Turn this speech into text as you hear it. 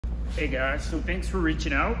Hey guys, so thanks for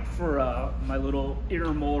reaching out for my little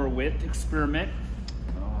intermolar width experiment.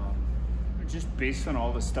 Just based on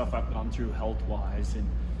all the stuff I've gone through health-wise and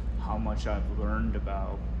how much I've learned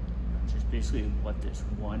about just basically what this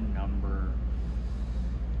one number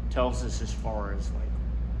tells us as far as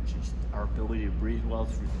like just our ability to breathe well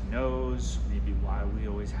through the nose, maybe why we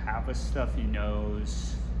always have a stuffy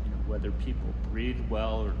nose, you know, whether people breathe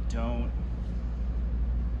well or don't,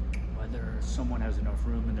 whether someone has enough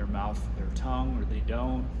room in their mouth for their tongue or they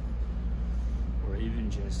don't, or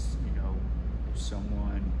even just, you know, if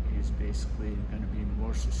someone is basically going to be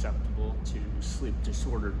more susceptible to sleep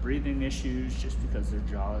disordered breathing issues just because their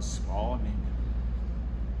jaw is small. I mean,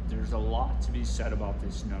 there's a lot to be said about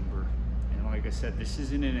this number. And like I said, this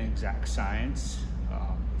isn't an exact science. You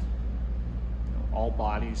know, all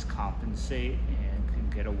bodies compensate and can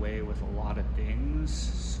get away with a lot of things.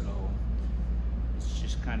 So it's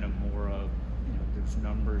just kind of more of, you know, there's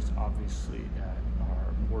numbers obviously that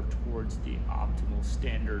are more towards the optimal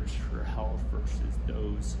standards for health versus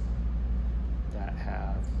those that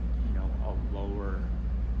have, you know, a lower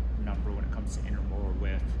number when it comes to intermolar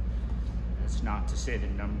width. It's not to say the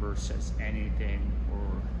number says anything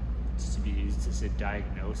or it's to be used as a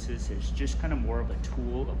diagnosis. It's just kind of more of a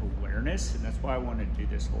tool of awareness, and that's why I want to do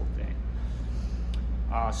this whole thing.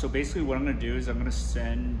 So basically what I'm going to do is I'm going to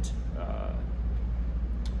send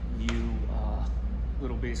you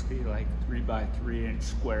little basically like 3 by 3 inch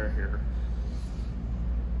square here.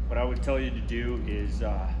 What I would tell you to do is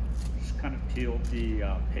just kind of peel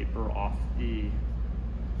the paper off the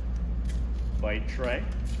bite tray,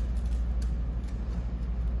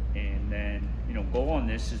 and then, you know, goal on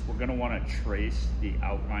this is we're going to want to trace the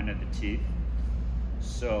outline of the teeth.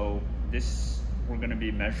 So this, we're going to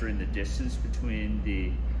be measuring the distance between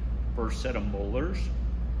the first set of molars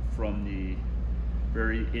from the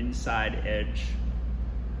very inside edge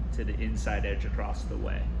to the inside edge across the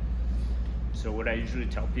way. So what I usually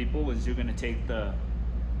tell people is you're going to take the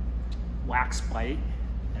wax bite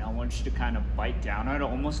and I want you to kind of bite down on it,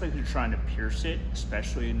 almost like you're trying to pierce it,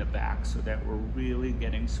 especially in the back, so that we're really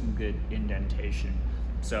getting some good indentation.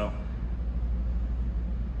 So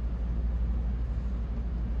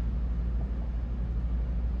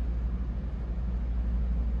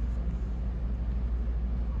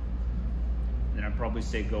then I'd probably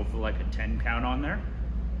say go for like a 10 count on there.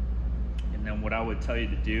 And then what I would tell you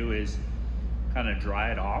to do is kind of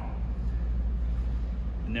dry it off.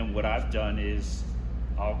 And then what I've done is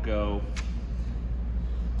I'll go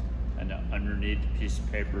and underneath the piece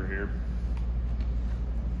of paper here,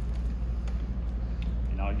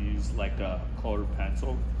 and I'll use like a colored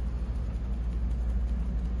pencil.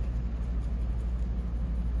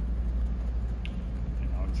 And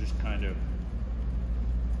I'll just kind of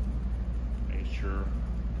make sure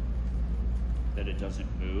that it doesn't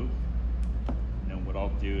move. And then what I'll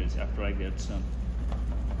do is after I get some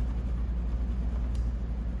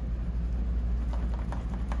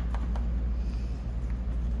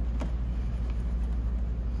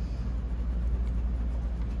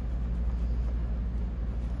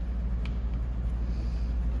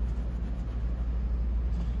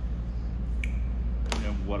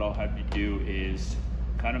what I'll have you do is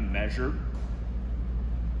kind of measure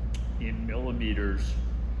in millimeters,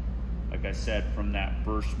 like I said, from that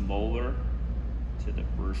first molar to the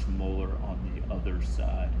first molar on the other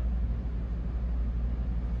side.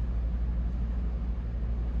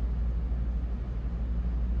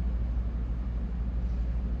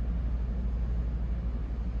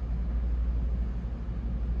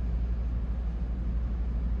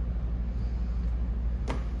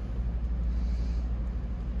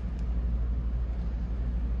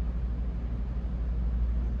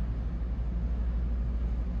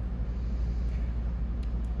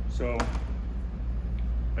 So,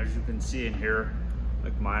 as you can see in here,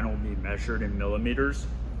 like mine will be measured in millimeters.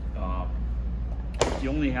 If you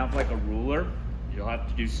only have like a ruler, you'll have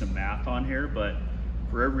to do some math on here, but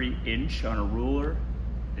for every inch on a ruler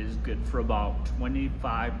is good for about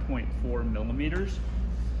 25.4 millimeters.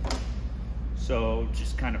 So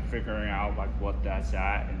just kind of figuring out like what that's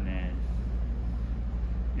at, and then,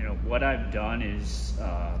 you know, what I've done is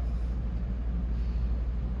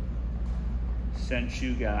sent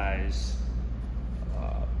you guys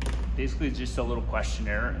basically just a little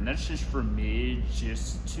questionnaire, and that's just for me,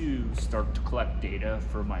 just to start to collect data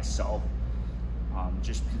for myself,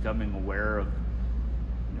 just becoming aware of,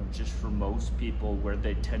 you know, just for most people where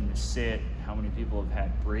they tend to sit, how many people have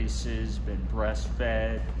had braces, been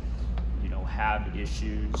breastfed, you know, have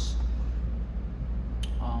issues.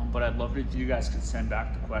 But I'd love it if you guys could send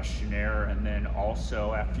back the questionnaire, and then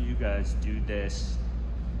also after you guys do this,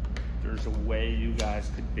 there's a way you guys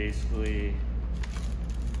could basically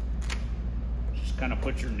just kind of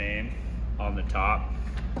put your name on the top,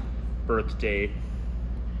 birth date,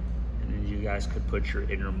 and then you guys could put your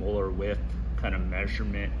intermolar width kind of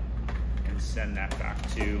measurement and send that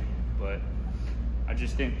back too. But I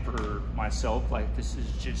just think for myself, like, this is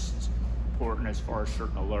just important as far as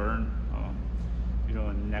starting to learn. You know,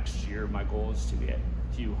 in next year, my goal is to get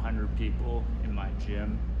a few hundred people in my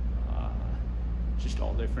gym, just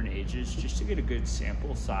all different ages, just to get a good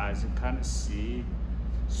sample size and kind of see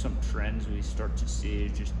some trends we start to see.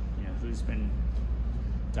 Just, you know, who's been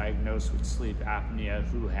diagnosed with sleep apnea,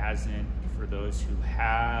 who hasn't. For those who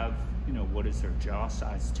have, you know, what does their jaw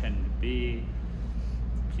size tend to be?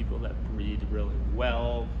 People that breathe really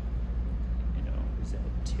well, you know, is that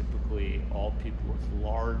typically all people with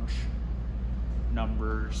large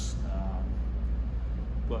numbers?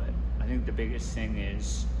 But I think the biggest thing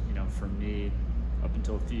is, you know, for me, up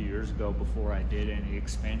until a few years ago, before I did any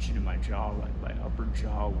expansion in my jaw, like my upper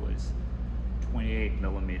jaw was 28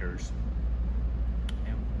 millimeters.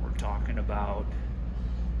 And we're talking about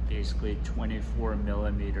basically 24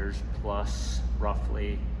 millimeters plus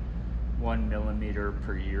roughly 1 millimeter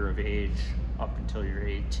per year of age up until you're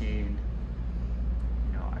 18.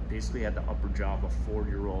 You know, I basically had the upper jaw of a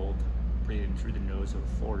 4-year-old, breathing through the nose of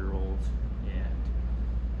a 4-year-old, and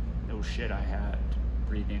no shit, I had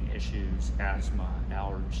breathing issues, asthma,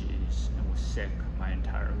 allergies, and was sick my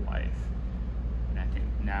entire life. And I think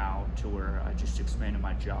now, to where I just expanded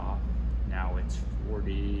my jaw, now it's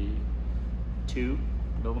 42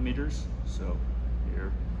 millimeters, so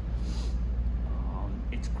here.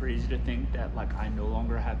 It's crazy to think that, like, I no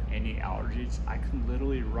longer have any allergies. I can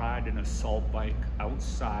literally ride an assault bike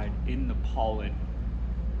outside in the pollen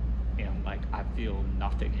and, like, I feel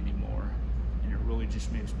nothing anymore. And it really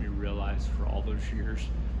just makes me realize, for all those years,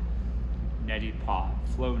 neti pot,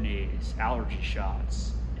 Flonase, allergy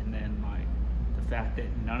shots, and then, like, the fact that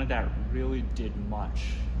none of that really did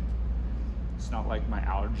much. It's not like my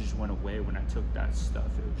allergies went away when I took that stuff.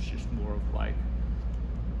 It was just more of like,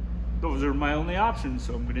 those are my only options,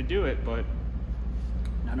 so I'm gonna do it. But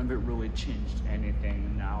none of it really changed anything.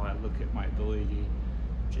 And now I look at my ability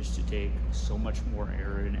just to take so much more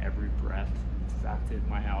air in every breath. The fact that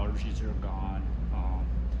my allergies are gone.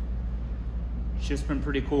 It's just been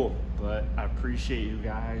pretty cool. But I appreciate you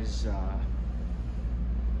guys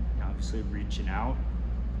obviously reaching out.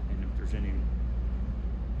 And if there's any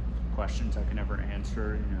questions I can ever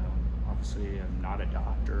answer, you know, obviously I'm not a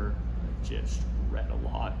doctor. I've just read a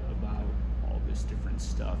lot about all this different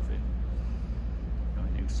stuff, and, you know,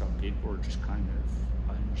 I think some people are just kind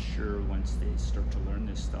of unsure once they start to learn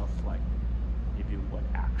this stuff, like maybe what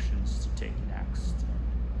actions to take next. And,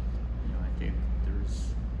 you know, I think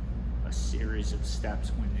there's a series of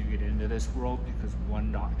steps when you get into this world, because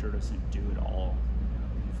one doctor doesn't do it all. You know,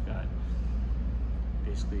 you've got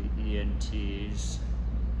basically ENTs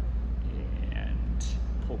and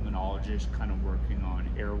pulmonologists kind of working on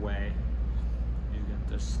airway. You've got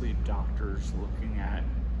the sleep doctors looking at,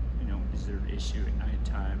 you know, is there an issue at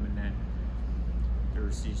nighttime? And then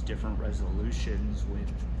there's these different resolutions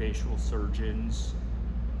with facial surgeons,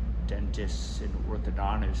 dentists, and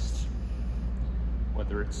orthodontists.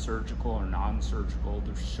 Whether it's surgical or non-surgical,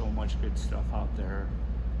 there's so much good stuff out there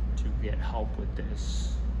to get help with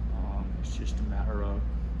this. It's just a matter of,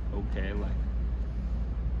 okay, like,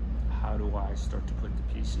 how do I start to put the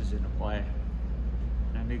pieces into play?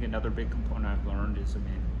 And I think another big component I've learned is, I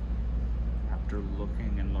mean, after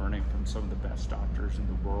looking and learning from some of the best doctors in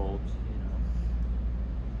the world, you know,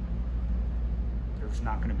 there's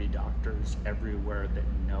not going to be doctors everywhere that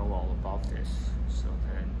know all about this. So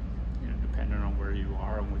then, you know, depending on where you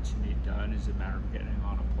are and what you need done, is a matter of getting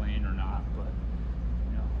on a plane or not. But,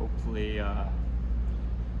 you know, hopefully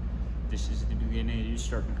this is the beginning of you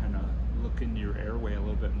starting to kind of look into your airway a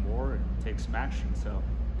little bit more and take some action. So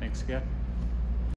thanks again.